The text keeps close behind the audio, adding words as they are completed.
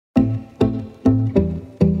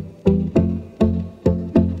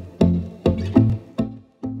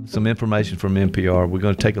some information from NPR. We're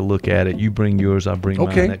going to take a look at it. You bring yours, I bring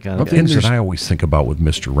mine, that kind of thing. Things that I always think about with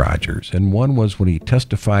Mr. Rogers, and one was when he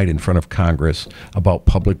testified in front of Congress about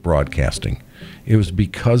public broadcasting. It was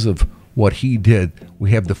because of what he did.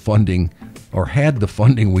 We have the funding, or had the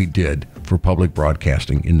funding we did for public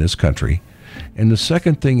broadcasting in this country. And the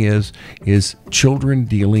second thing is children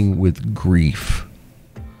dealing with grief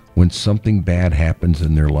when something bad happens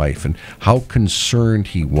in their life, and how concerned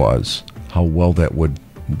he was, how well that would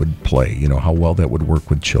play, how well that would work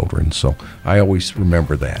with children. So I always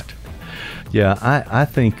remember that. Yeah, I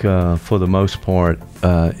think for the most part,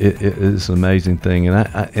 it is an amazing thing,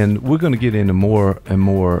 and we're going to get into more and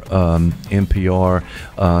more NPR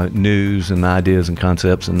news and ideas and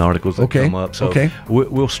concepts and articles that come up. So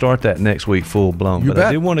we'll start that next week full blown. But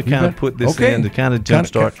I did want to kind of put this in to kind of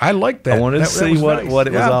jumpstart. I like that. I wanted to see what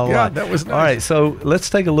it was all like. That was nice. All right, so let's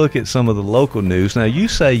take a look at some of the local news. Now, you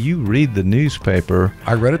say you read the newspaper.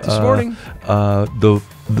 I read it this morning.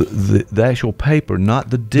 The actual paper, not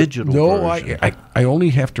the digital version. I only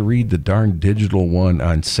have to read the darn digital one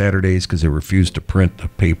on Saturdays because they refuse to print the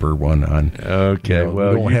paper one on. Okay,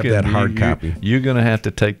 well, we don't have that hard copy. You're going to have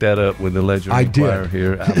to take that up with the Ledger Enquirer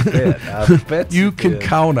here. I bet you can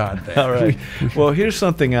count on that. All right. Well, here's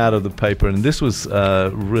something out of the paper, and this was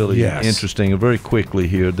really interesting. Very quickly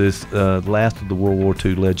here, this last of the World War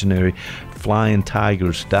II legendary Flying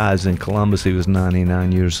Tigers dies in Columbus. He was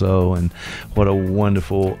 99 years old, and what a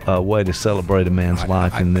wonderful way to celebrate a man's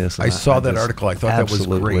life in this. I saw that article. I thought that was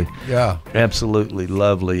great. Yeah, absolutely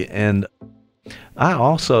lovely. And I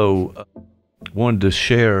also wanted to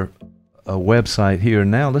share a website here.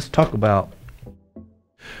 Now let's talk about,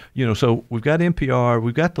 so we've got NPR,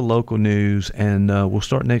 we've got the local news, and we'll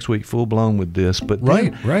start next week full blown with this. But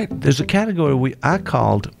right. There's a category I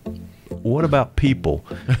called, what about people?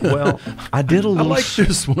 Well, I did a little. I like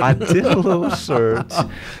this one. I did a little search.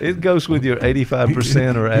 It goes with your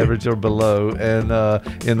 85% or average or below, and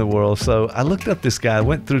in the world. So I looked up this guy.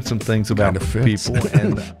 Went through some things about people,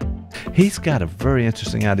 and he's got a very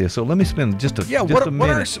interesting idea. So let me spend just a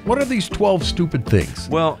minute. What are these 12 stupid things?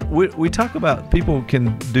 Well, we talk about people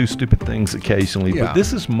can do stupid things occasionally, but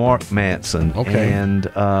this is Mark Manson. Okay.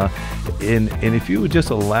 And if you would just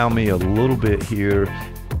allow me a little bit here.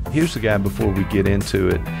 Here's the guy before we get into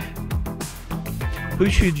it. Who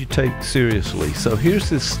should you take seriously? So here's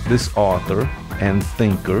this author and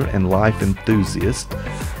thinker and life enthusiast,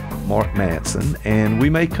 Mark Manson, and we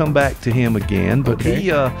may come back to him again, but he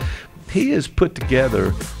has put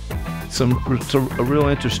together a real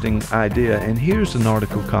interesting idea, and here's an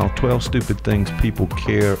article called 12 Stupid Things People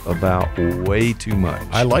Care About Way Too Much.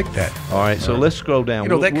 I like that. All right, so let's scroll down.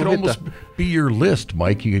 That could almost be your list,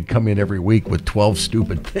 Mike. You could come in every week with 12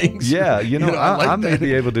 stupid things. Yeah, I may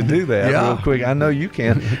be able to do that real quick. I know you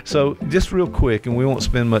can. So just real quick, and we won't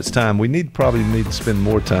spend much time. We probably need to spend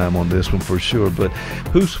more time on this one for sure, but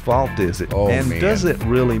whose fault is it? Does it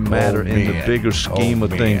really matter in the bigger scheme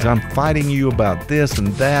of things? I'm fighting you about this and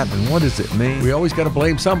that, and what does it mean? We always got to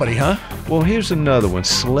blame somebody, huh? Well, here's another one.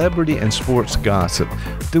 Celebrity and sports gossip.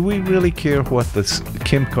 Do we really care what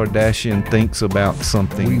Kim Kardashian thinks about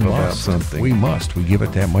something? We must. We give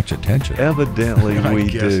it that much attention. Evidently, we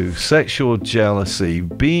do. Sexual jealousy,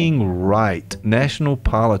 being right, national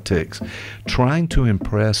politics, trying to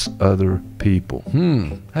impress other people.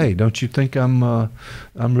 Hey, don't you think I'm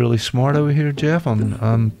really smart over here, Jeff?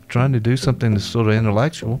 I'm trying to do something that's sort of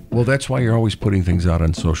intellectual. Well, that's why you're always putting things out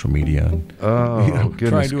on social media. And,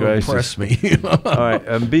 goodness gracious. Trying to impress me. All right,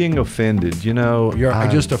 I'm being offended. I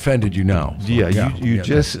just offended you now. So, you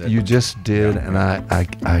just did, and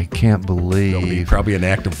I can't believe. There'll be probably an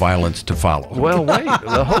act of violence to follow. Well, wait,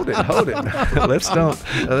 hold it. Let's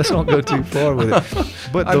don't go too far with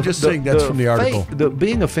it. But I'm just saying that's from the article.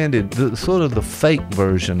 Being offended, sort of the fake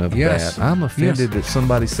version of that. I'm offended that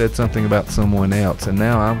somebody said something about someone else, and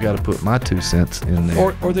now I've got to put my 2 cents in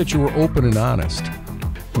there. Or that you were open and honest.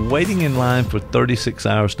 Waiting in line for 36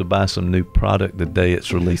 hours to buy some new product the day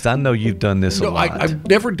it's released. I know you've done this a lot. I've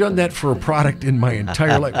never done that for a product in my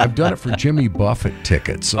entire life. I've done it for Jimmy Buffett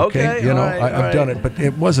tickets. Okay, I've done it, but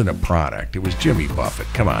it wasn't a product. It was Jimmy Buffett.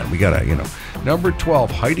 Come on, we gotta, Number 12,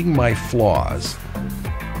 hiding my flaws.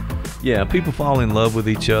 Yeah, people fall in love with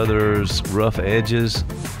each other's rough edges.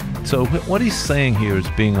 So what he's saying here is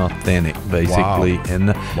being authentic, basically.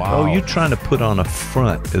 Wow. And you're trying to put on a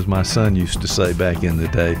front, as my son used to say back in the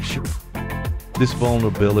day. This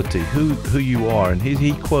vulnerability, who you are, and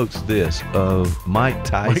he quotes this of Mike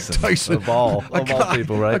Tyson. of all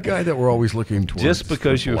people, right? A guy that we're always looking towards. Just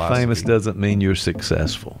because you're famous doesn't mean you're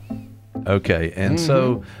successful. Okay, and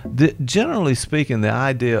so generally speaking, the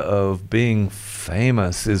idea of being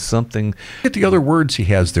famous is something. Get the other words he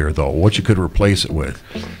has there, though, what you could replace it with.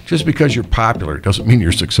 Just because you're popular doesn't mean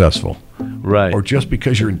you're successful. Right. Or just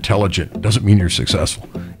because you're intelligent doesn't mean you're successful.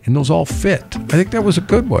 And those all fit. I think that was a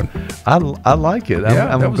good one. I like it.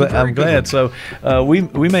 I'm glad. So we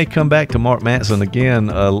may come back to Mark Manson again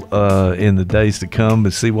in the days to come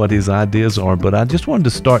and see what his ideas are. But I just wanted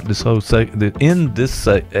to start this whole end this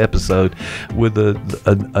episode with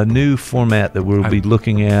a new format that we'll be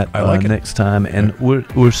looking at next time. And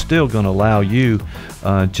we're still going to allow you,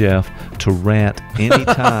 Jeff, to rant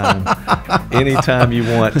anytime you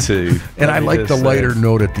want to. And I like the lighter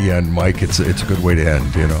note at the end, Mike. It's a good way to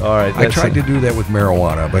end. You know. All right. I tried to do that with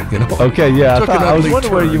marijuana, but you know. Okay. Yeah. I was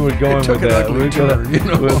wondering where you were going with that.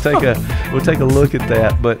 We'll take a look at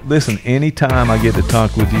that. But listen, anytime I get to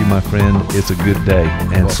talk with you, my friend, it's a good day.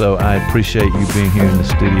 And so I appreciate you being here in the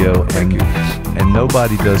studio. Thank you. And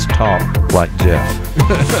nobody does talk like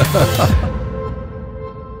Jeff.